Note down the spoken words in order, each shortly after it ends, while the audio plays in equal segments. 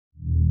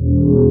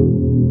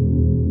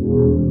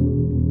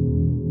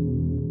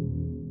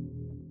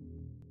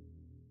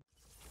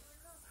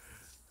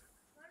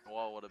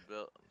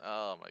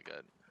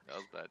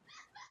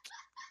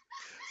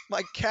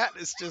My cat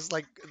is just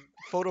like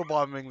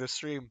photobombing the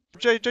stream.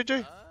 Jay.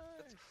 Nice.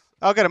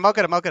 I'll get him. I'll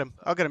get him. I'll get him.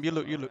 I'll get him. You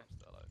loot. You loot.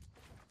 Alright,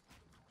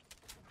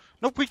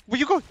 alright. No, where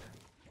you going?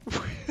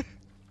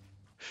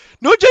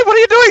 No, Jay, what are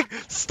you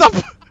doing? Stop!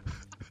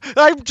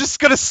 I'm just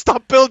gonna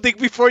stop building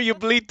before you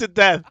bleed to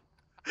death.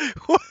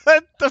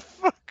 What the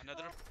fuck?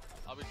 Another.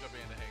 I'll be jumping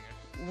in the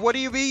hangar. What do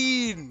you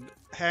mean?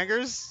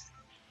 Hangers?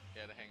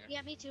 Yeah, the hangar.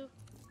 Yeah, me too.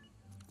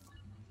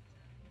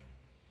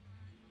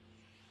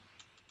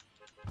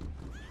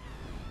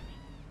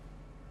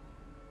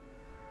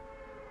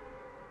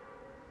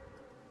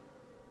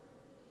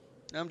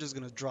 I'm just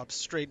gonna drop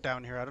straight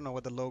down here. I don't know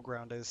what the low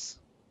ground is.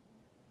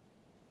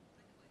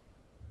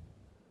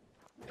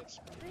 It's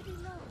pretty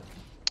low.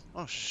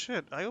 Oh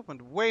shit, I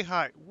opened way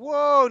high.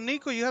 Whoa,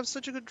 Nico, you have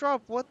such a good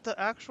drop. What the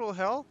actual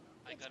hell?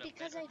 I It's got a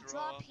because I better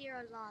drop draw. here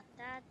a lot.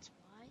 That's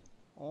why.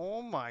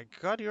 Oh my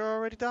god, you're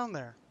already down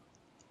there.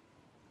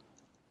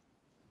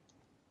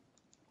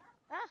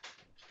 Ah,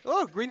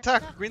 Oh, green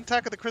tack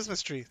of the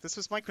Christmas tree. This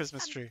was my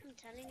Christmas tree. I'm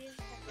telling you.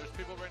 There's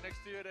people right next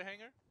to you at the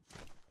hangar.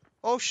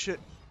 Oh shit.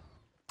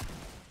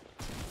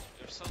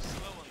 You're so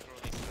slow on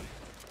throwing stuff.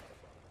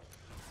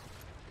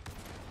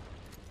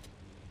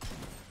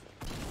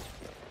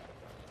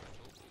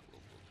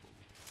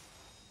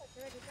 That's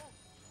already done.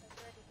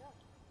 That's already done.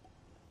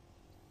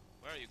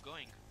 Where are you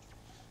going?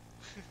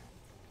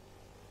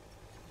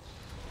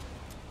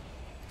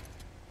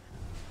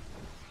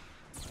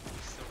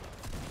 So,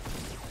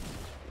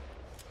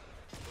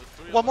 There's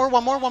three One of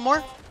us.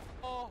 more.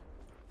 Oh.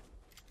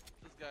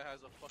 This guy has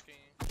a fucking.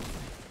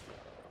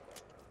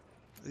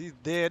 He's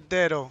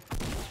deado.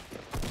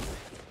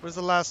 Where's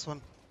the last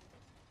one?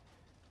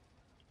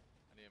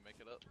 I need to make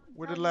it up.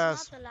 Where No, did he's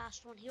last? not the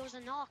last one. He was a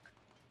knock.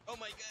 oh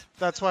my god.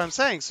 That's what I'm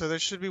saying. So there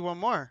should be one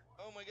more.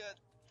 Oh my god.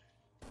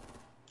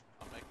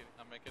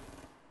 I'm making.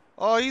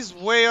 Oh, he's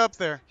way up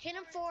there. Hit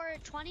him for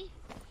 20.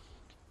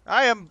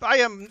 I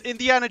am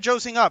Indiana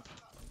Jonesing up.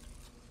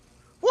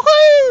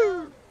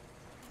 Woohoo!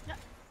 No,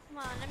 come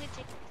on, let me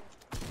take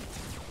it.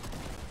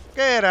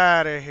 Get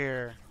out of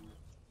here.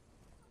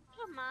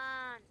 Come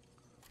on.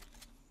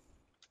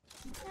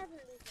 Never leave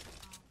it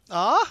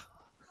alone. Ah?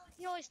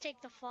 You always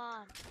take the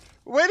fun.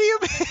 What do you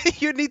mean?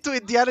 You need to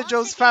Indiana I'm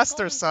Jones taking the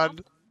faster, golden son.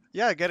 jump.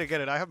 Yeah, get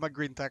it. I have my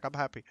green tech. I'm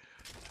happy.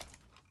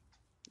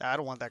 Nah, I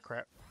don't want that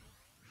crap.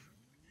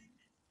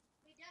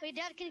 Wait,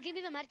 Dad, can you give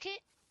me the medkit?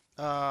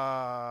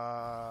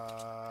 lower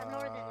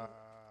than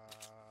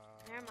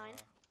you. Never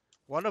mind.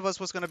 One of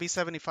us was gonna be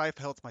 75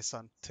 health, my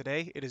son.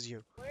 Today, it is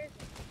you. Where is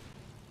it?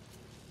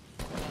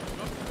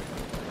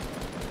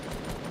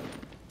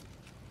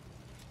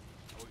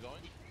 Are we going?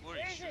 Where Where are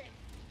you is shooting?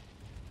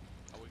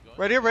 it? Are we going?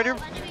 Right here, right here.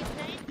 Oh, enemy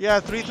plane. Yeah,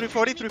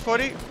 340,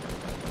 340.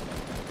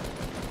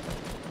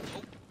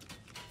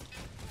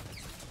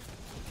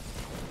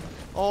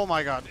 Oh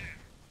my god.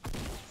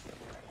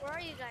 Where are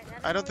you guys?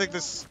 I don't know think where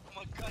you this... Oh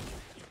my god.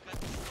 You got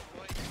this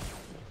boy.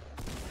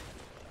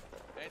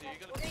 Andy, you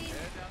gonna What keep are your you-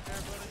 head down there,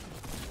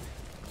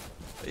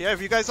 buddy? Yeah,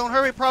 if you guys don't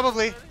hurry,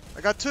 probably.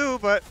 I got two,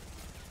 but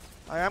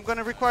I am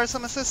gonna require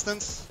some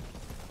assistance.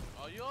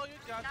 Oh, you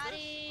got Got this.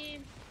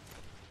 him.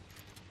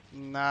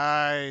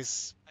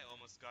 Nice. I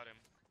almost got him,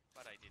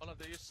 but I didn't. Hold on,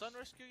 did your son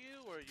rescue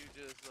you, or you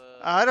just?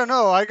 I don't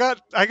know. I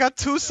got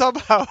two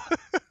somehow.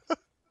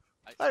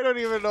 I don't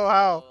even know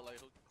how. Like,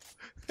 who-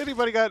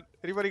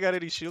 Anybody got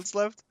any shields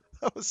left?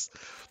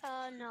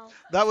 No.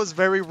 That was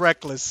very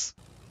reckless.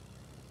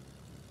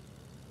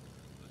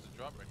 there's a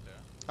drop right there.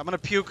 I'm gonna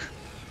puke.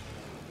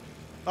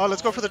 Oh,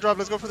 let's go for the drop.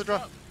 Let's go for the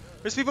drop.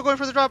 There's people going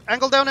for the drop.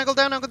 Angle down, angle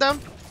down, angle down.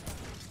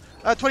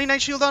 29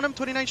 shield on him.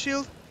 29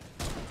 shield.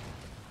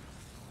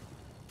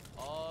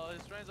 Oh,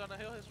 his friend's on the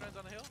hill. His friend's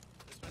on the hill.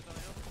 His friend's on the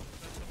hill.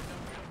 His friend's coming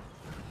down the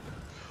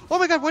hill. Oh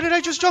my god, where did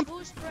I just jump?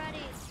 Boost ready.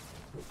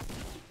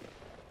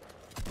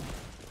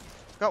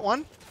 Got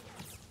one.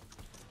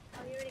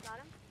 Oh, you already got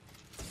him?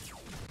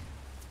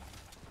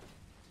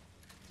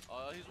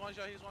 He's one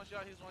shot. He's one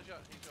shot. He's one shot.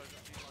 He's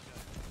one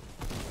shot.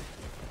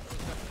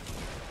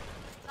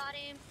 Got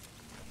him.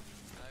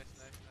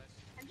 Nice.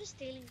 I'm just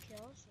stealing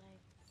kills. Like,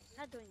 I'm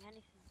not doing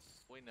anything.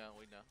 We know.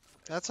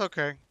 That's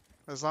okay.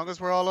 As long as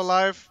we're all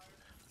alive.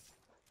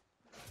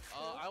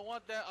 I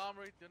want that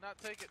armory. Do not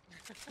take it.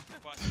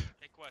 What?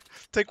 Take what?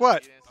 Take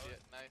what? You didn't see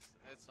it. Nice.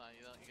 That's fine.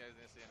 You guys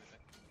didn't see anything.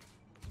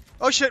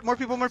 Oh shit, more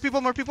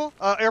people.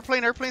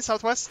 Airplane,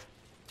 southwest.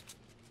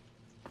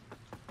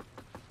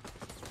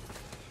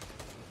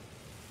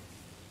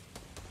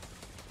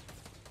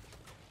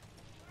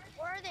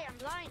 Where are they? I'm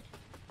blind.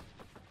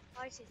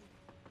 Oh, I see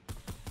them.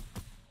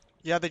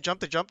 Yeah, they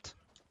jumped.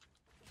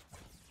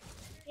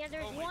 Yeah,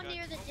 there's Oh my one God.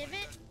 near the Oh my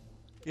divot. God.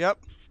 Yep.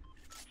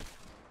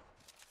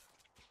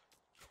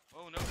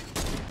 Oh no.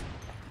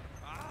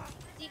 Ah.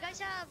 Do you guys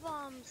have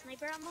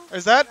sniper ammo?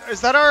 Is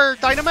that our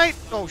dynamite?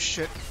 Oh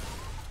shit.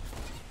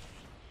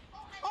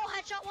 Oh,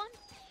 headshot one.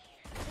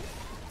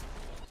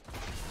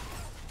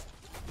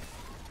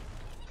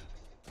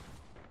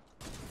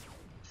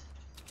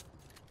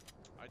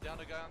 I down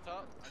the guy on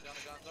top.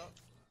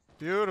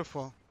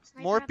 Beautiful.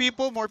 Sniper More ammo.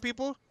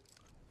 people.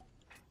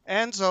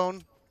 End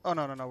zone. Oh,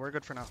 no, no, no. We're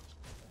good for now.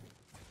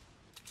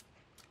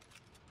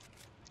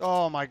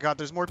 Oh my god,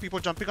 there's more people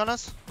jumping on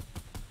us.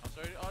 I'm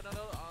sorry. Oh, no,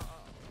 no.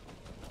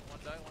 One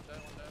die, one die,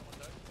 one die, one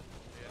die.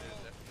 Yeah,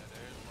 there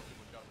is more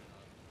people jumping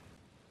on.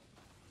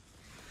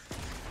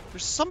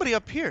 There's somebody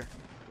up here.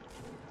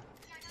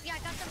 Yeah, I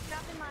got them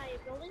trapped in my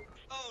building.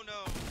 Oh no!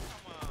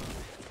 Come on!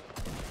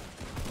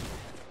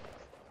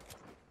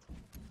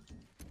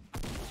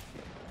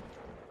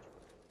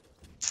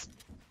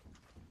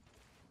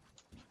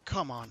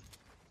 Come on.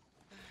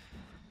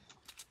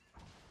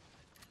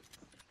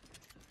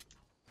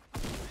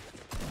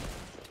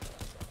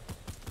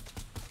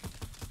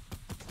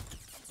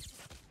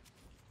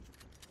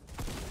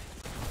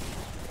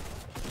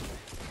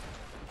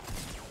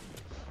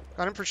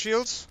 Got him for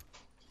shields.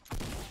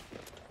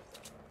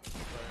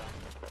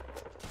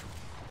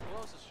 Who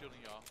else is shooting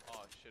y'all?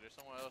 Oh shit, there's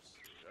someone else.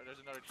 There's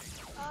another team.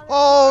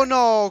 Oh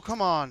no,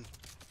 come on.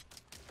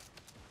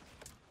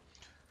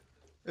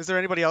 Is there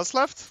anybody else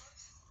left?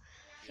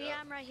 Yeah,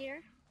 I'm right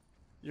here.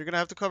 You're gonna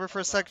have to cover for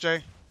a sec,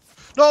 Jay.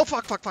 No,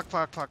 fuck, fuck, fuck,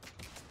 fuck, fuck.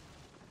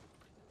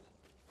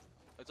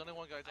 It's only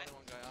one guy, it's only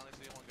one guy. I only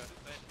see one guy.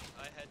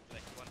 I had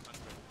like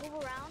 100.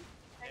 Move around.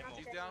 Try not to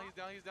He's get He's down, lost. he's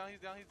down, he's down, he's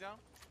down, he's down.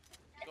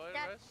 Go ahead,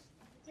 That- rest.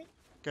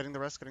 Getting the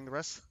rest, getting the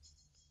rest.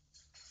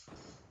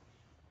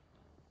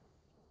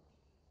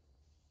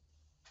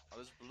 Oh,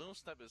 this balloon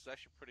step is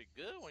actually pretty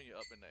good when you're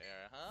up in the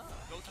air, huh?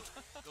 Go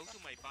to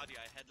my body.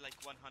 I had like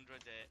 100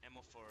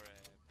 ammo for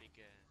big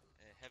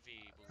heavy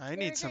bullets. I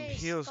need There's some a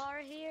heals. Scar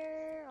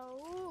here.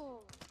 Oh.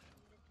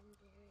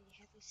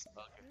 Heavy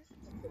scar.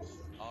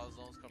 All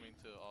zones coming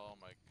too. Oh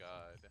my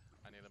god.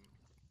 I need them.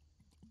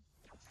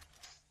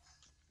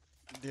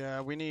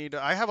 Yeah, we need.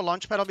 I have a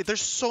launch pad on me. There's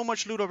so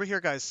much loot over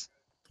here, guys.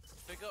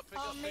 Pick up, pick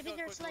up, pick Maybe up,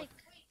 there's quickly. like.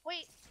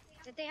 Wait,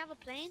 did they have a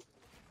plane?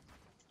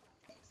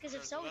 Because if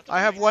There's so, a we lot can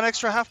I have use one it.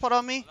 extra half pot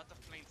on me. A lot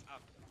of planes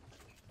up.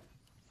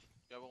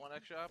 You have one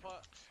extra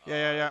iPod? Yeah,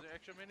 yeah, yeah. Is there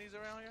extra minis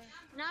around here?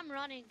 No, I'm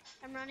running.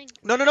 I'm running.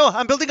 No, no, no.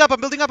 I'm building up. I'm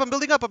building up. I'm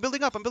building up. I'm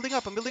building up. I'm building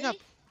up. I'm building up.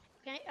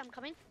 Really? Okay, I'm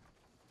coming.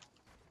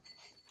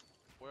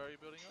 Where are you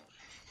building up?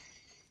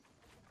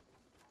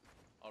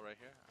 Oh, right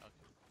here? Okay.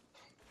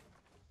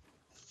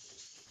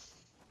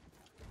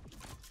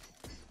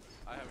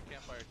 I have a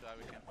campfire too, I have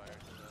a campfire.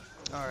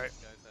 So All right.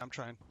 guys have- I'm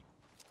trying.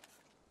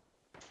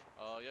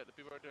 Yeah, the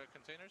people who are doing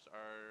containers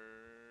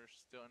are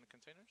still in the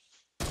containers.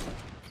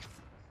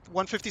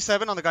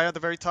 157 on the guy at the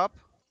very top.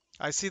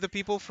 I see the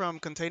people from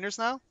containers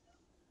now.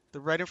 They're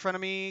right in front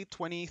of me.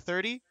 20,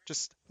 30.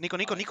 Just Nico,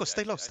 Nico, I Nico. see,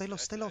 Stay I low. see, I Stay see, low. I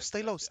Stay see, low. I Stay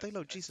see, low. I see, Stay I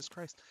low. see, I Jesus see.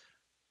 Christ.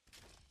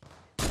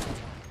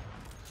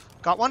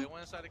 Got one. They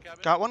went inside the cabin?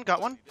 Got one. Got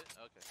Oh, one. you did?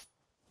 Okay.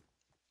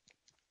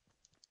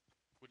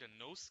 With a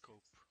no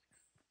scope.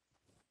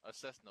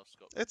 Assess no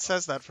scope. It Oh,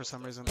 says that for scope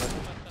some does. reason. But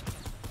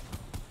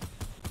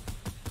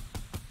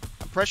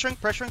I'm pressuring,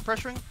 pressuring,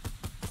 pressuring.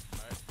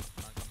 Alright,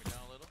 I'm coming down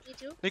a little. Me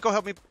too. Nico,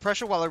 help me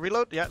pressure while I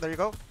reload. Yeah, there you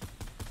go.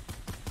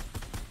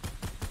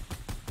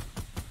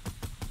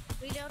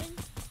 Reloading.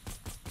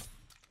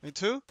 Me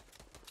too.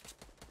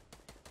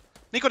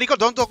 Nico, Nico,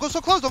 don't go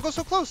so close. Don't go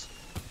so close.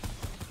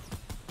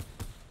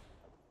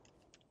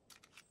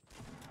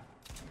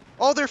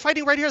 Oh, they're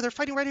fighting right here. They're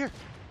fighting right here.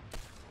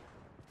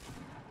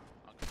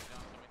 I'm coming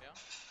down, coming down.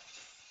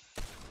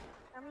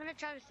 I'm gonna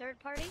try the third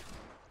party.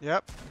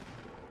 Yep.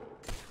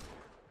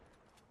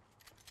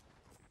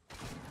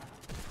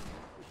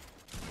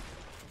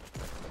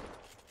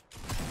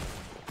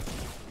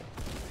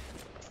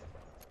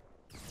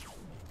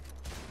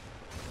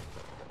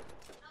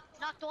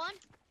 Knocked one.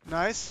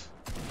 Nice.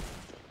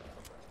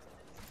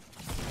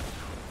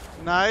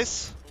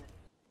 Nice.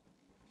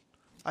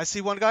 I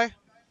see one guy.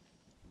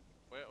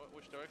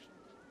 Which direction?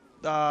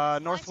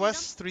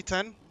 Northwest,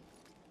 310.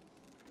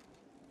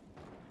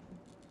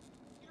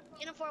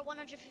 In him for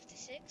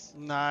 156.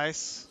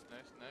 Nice. Nice,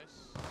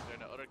 nice. They're in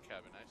the other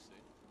cabin, I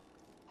see.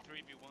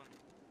 3v1.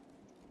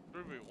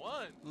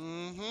 3v1?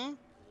 Mm-hmm.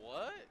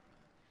 What?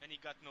 And he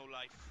got no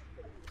life.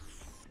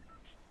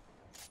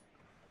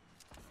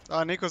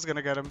 Oh, Nico's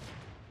gonna get him.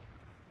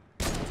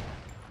 The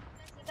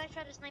guy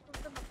tried to snipe him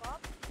from above.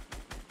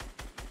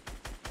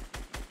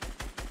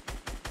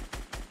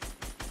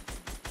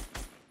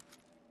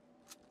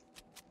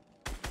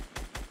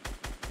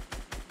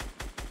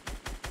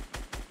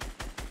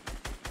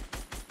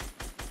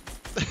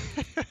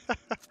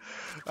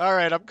 All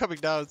right, I'm coming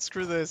down.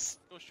 Screw this.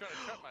 He was trying to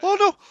trap my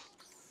Oh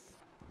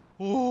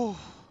no! Ooh.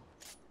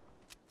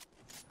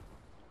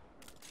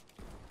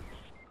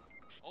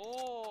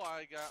 Oh,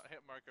 I got hit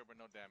marker but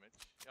no damage.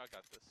 Yeah, I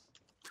got this.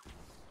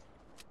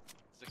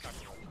 It's a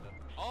cockroach stuff.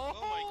 Oh,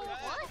 my God.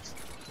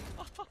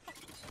 What?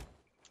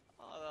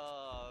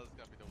 Oh, this is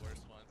gonna be the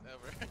worst one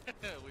ever.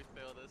 We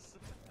failed this.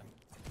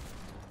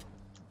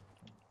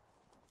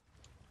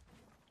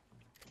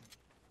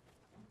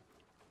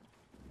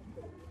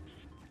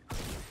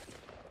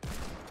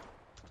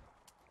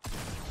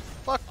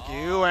 Fuck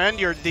you and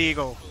your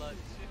deagle. Clutch.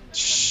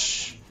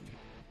 Shh.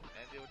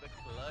 Andy with the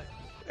clutch.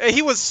 Hey,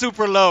 he was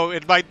super low.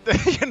 It might,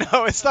 you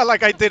know, it's not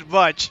like I did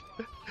much.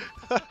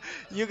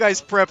 You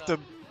guys prepped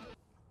him.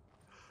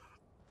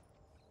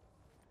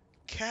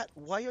 Cat,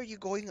 why are you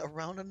going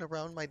around and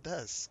around my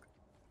desk?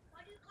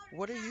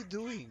 What are you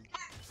doing?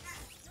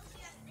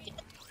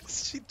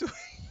 What's she doing?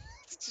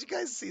 Did you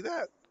guys see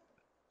that?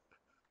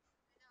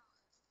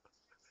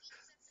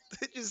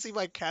 Did you see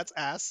my cat's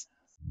ass?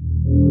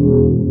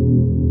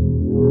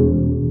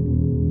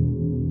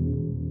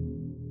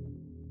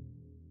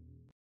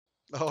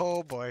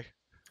 Oh boy.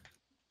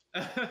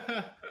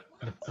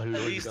 At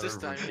least this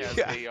time he has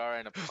Yeah. AR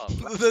and a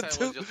pump. Last The time it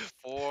two- was just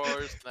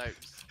 4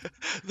 snipes.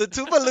 The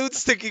two balloons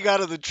sticking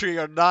out of the tree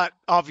are not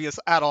obvious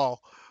at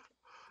all.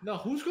 No,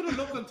 who's gonna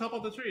look on top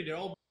of the tree? They're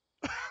all.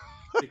 They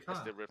Yes,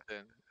 can't. they ripped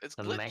in. It's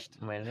The glitched.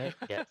 next minute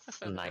gets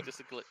sniped. Just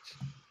a glitch.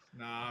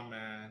 Nah,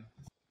 man.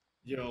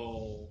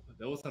 Yo,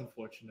 that was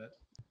unfortunate.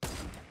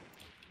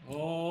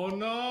 Oh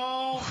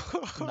no!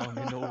 Now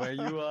they know where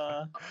you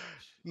are.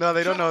 No,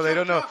 they don't know. They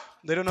don't know. Chuck.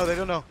 They don't know. They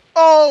don't know.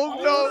 Oh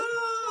no!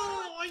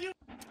 No! Are you...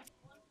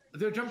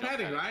 They're jump Jump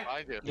padding, pad right? to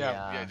find you.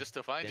 Yeah. Yeah, just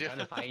to find They're you. trying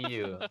to find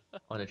you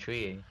on the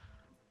tree.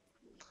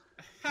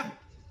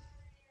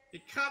 You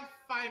can't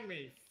find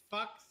me,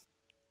 fucks.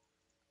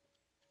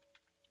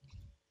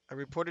 I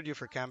reported you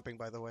for camping,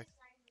 by the way.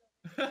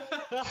 It's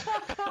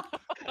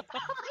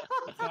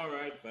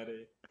alright,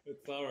 buddy.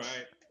 It's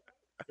alright.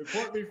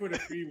 Report me for the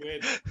free win.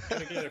 I'm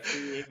gonna get a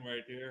free win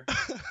right here.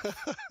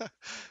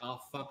 Oh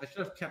fuck, I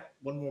should have kept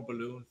one more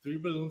balloon. 3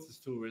 balloons is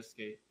too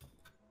risky.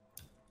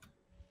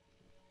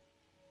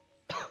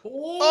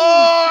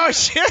 Oh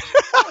shit!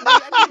 They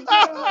didn't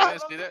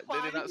see that.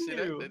 They did not see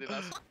that. They did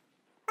not see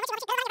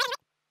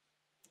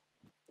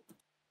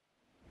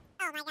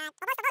Oh my god.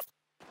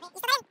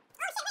 Almost.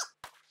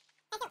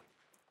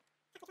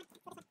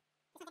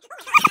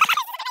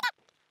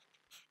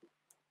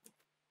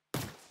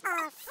 Wait,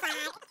 oh fuck.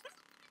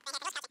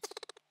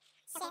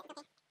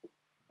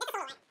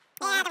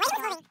 Yeah, the way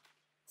was moving.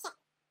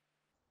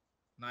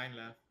 9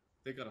 left.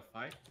 They gotta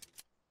fight.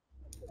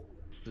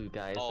 You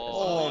guys.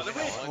 Oh, you only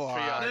have one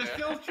tree out There's there.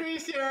 still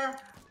trees here.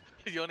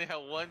 You only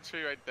have one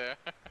tree right there.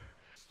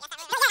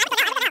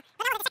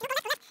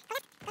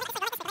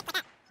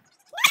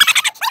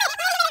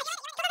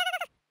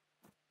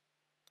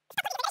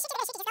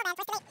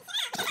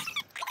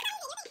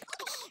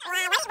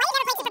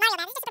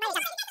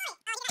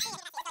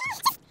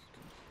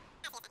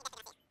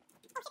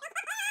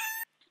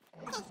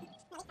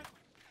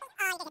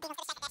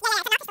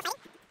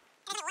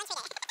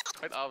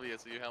 Quite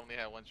obvious. You only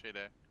have one tree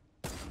there.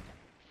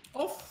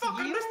 Oh fuck,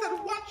 I missed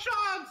that one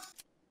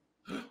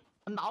chance!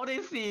 Now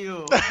they see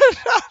you.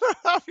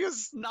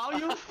 Obvious. Now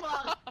you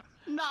fuck.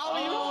 Now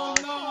Oh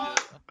you. no!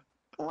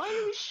 Why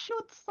you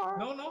shoot, sir?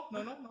 No, no,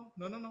 no, no, no,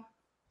 no, no, no.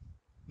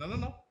 No, no,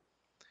 no.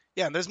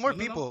 Yeah, and there's more No,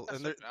 no, no. people,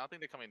 and there. I don't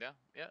think they're coming down.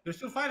 Yeah. They're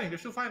still fighting, they're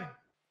still fighting.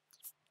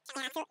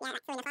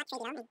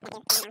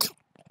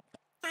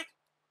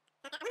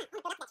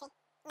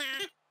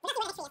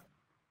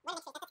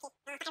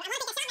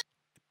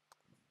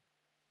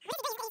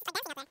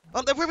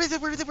 Oh, where is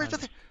it? Where is it? Where is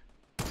it?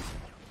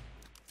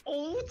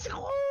 Oh,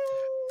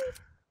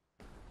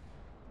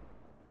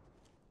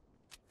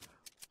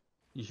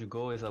 you should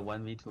go as a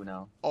 1v2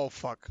 now. Oh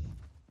fuck.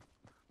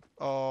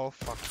 Oh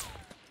fuck.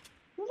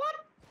 What?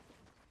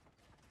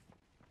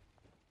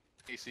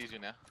 He sees you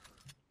now.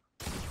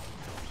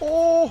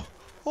 Oh.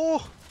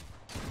 Oh.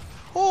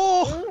 Oh.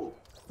 Oh!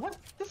 What?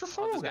 This is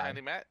Oh, so this guy guy.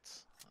 any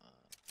mats?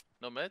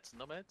 No meds?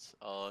 No meds?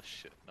 Oh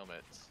shit, no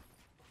meds.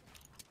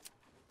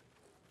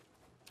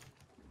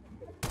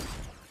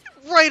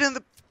 Right in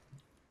the.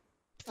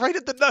 Right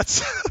in the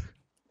nuts.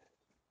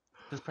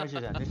 Just pressure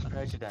them. Just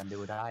pressure them. They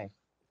will die.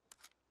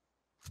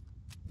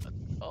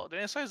 Oh, they're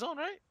inside zone,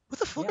 right? What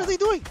the fuck Yeah. are they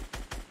doing?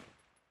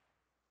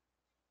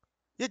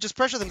 Yeah, just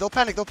pressure them. They'll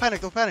panic. They'll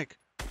panic. They'll panic.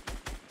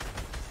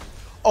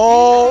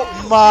 Oh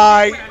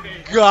my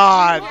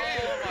god. Oh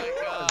my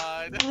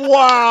god.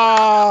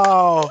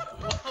 Wow.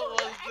 What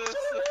was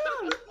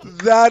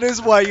this? That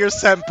is why you're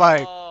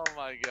senpai. Oh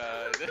my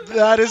god.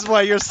 That is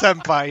why you're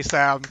senpai,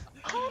 Sam.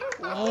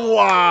 Oh,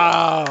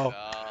 Wow. wow,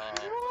 wow,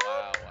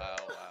 wow.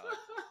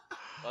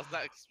 I was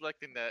not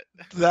expecting that.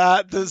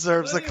 That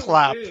deserves a What do you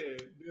clap. mean?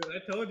 Dude,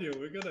 I told you,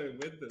 we're gonna win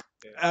this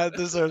game. That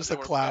deserves a They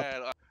were clap.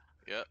 bad.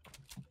 Yep.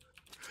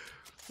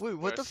 Wait,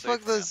 what They're the fuck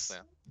safe now, does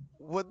Sam.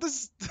 what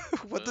does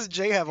what does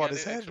Jay have You on got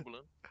his an head? extra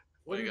balloon?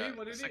 What do you got? need?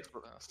 What do you need?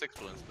 Six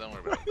balloons. Don't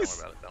worry about it. Don't worry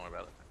about it. Don't worry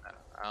about it.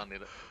 I don't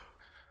need it.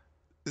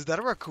 Is that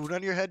a raccoon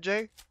on your head,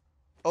 Jay?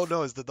 Oh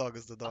no, it's the dog.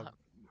 It's the dog.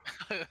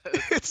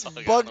 It's Oh, I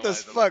don't bugged know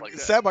as why it look fuck. like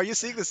that. Sam, are you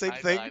seeing the same I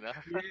know, thing? I know.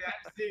 Yeah,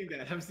 I'm seeing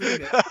that. I'm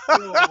seeing that.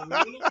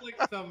 Yo, you look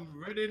like some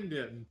Red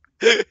Indian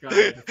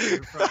guy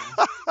in front.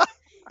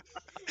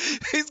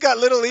 He's got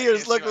little can't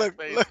ears. see Look, my look,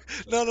 face. look.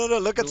 No, no, no.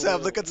 Look at Sam.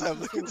 Yo, Look at this Sam.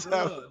 is Look so at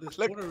Sam. good. This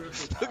Look, water rip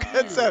is look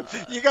at Sam.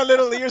 huge. You got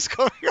little ears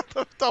coming out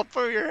the top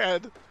of your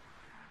head.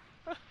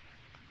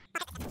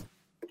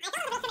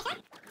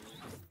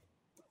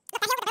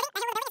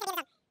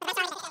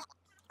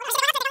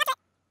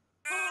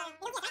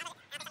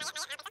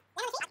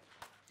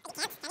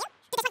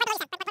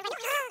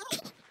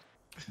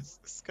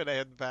 It's gonna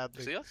end Do they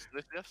badly. see us? Do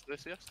they see us? Do they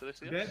see us? Do they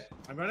see us? Dead?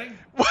 I'm running.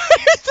 What are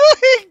you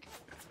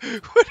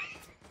doing? What are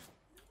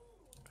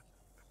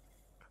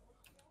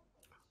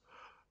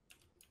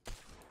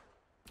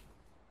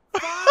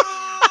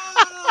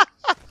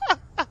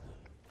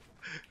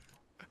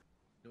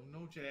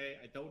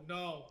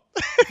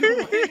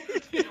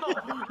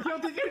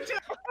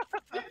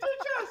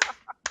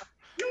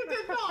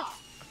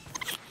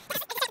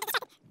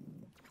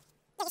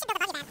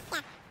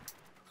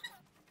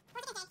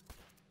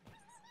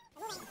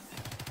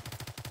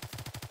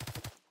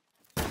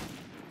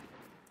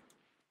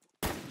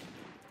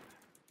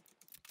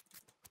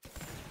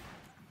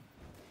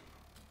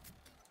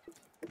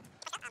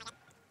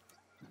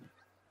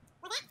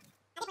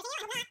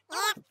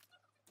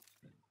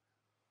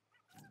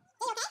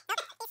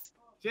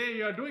Jay,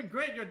 you're doing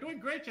great. You're doing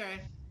great,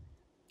 Jay.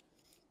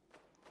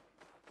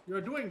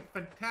 You're doing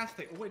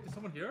fantastic. Oh wait, there's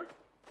someone here?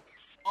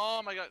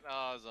 Oh my god.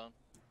 Zone.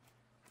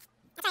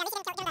 That's right, we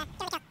should give it a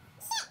kill. Shit!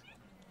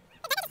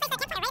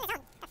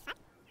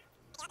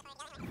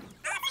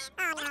 That is the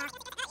campfire right in the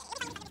zone.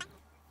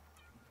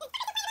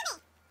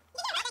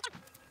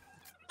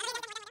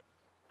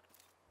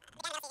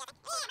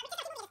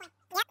 The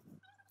fuck?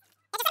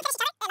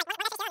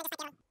 Oh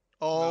no.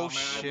 Oh No, man,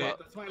 shit.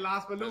 that's my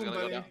last balloon, Gonna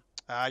go buddy. down.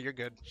 Ah, you're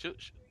good.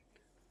 Shoot.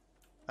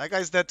 That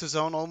guy's dead to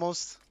zone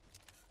almost.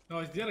 No,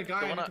 it's the other guy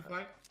I Don't need wanna- to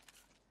fight.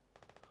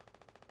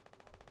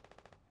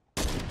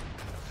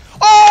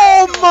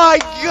 Oh my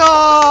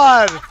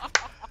god!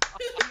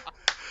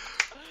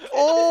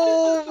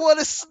 Oh, what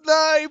a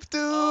snipe, dude!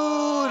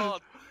 Oh,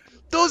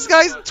 Those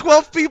guys,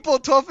 12 people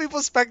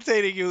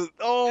spectating you.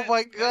 Oh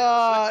my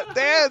god,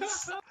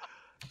 dance!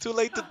 Too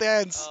late to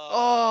dance.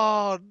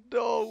 Oh,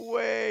 no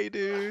way,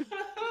 dude.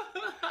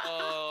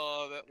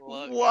 oh, that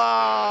luck.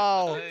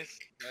 Wow. Nice,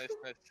 nice,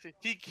 nice.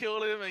 He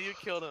killed him and you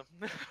killed him.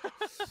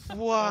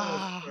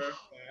 Wow. Perfect.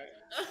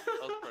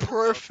 That was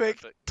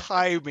perfect. Perfect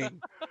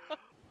timing.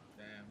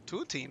 Damn.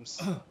 2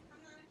 teams.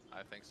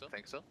 I think so.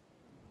 Think so.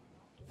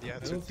 Yeah, I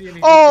 2. don't see any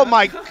Oh good-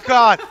 my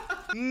god!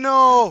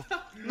 No!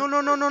 No,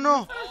 no, no, no, no!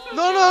 No,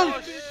 no!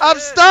 Oh, shit. I'm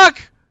stuck!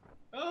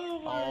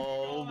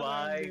 Oh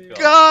my dude. God.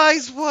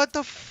 Guys, what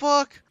the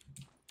fuck?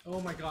 Oh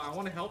my god, I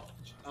want to help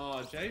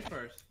Jay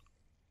first.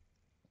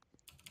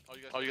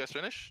 Oh, you guys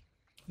finished?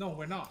 No,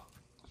 we're not.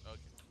 Okay.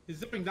 He's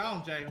zipping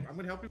down, Jay. I'm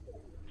gonna help you.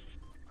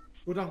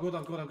 Go down, go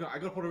down, go down, go down. I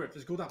gotta pull the rip.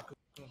 Just go down. Go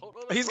down. Hold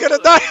on, He's hold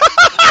gonna on. die!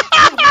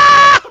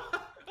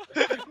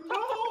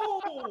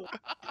 No!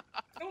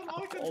 No, no,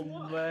 I can Oh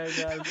walk. my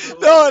god, bro.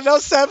 No, no,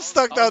 Sam's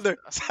stuck down there.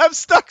 Sam's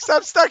stuck,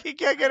 he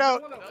can't get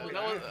out.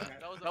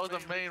 That was the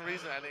main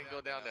reason I didn't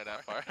go down there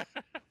that far.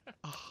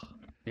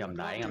 Yeah, I'm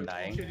dying, I'm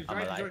dying. Shit, I'm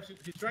alive.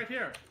 he's right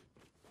here.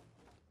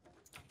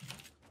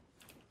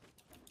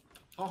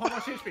 How much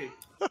HP?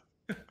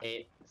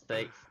 8,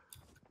 6,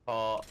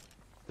 4,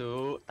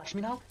 2. Touch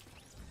me now.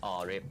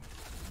 Oh, rip.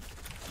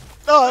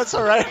 No, that's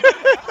alright.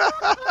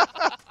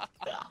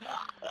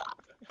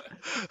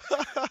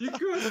 You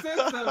could have said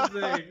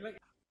something. Like,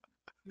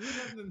 you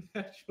have the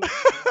natural.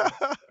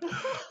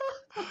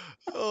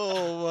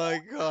 Oh my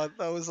god,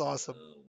 that was awesome.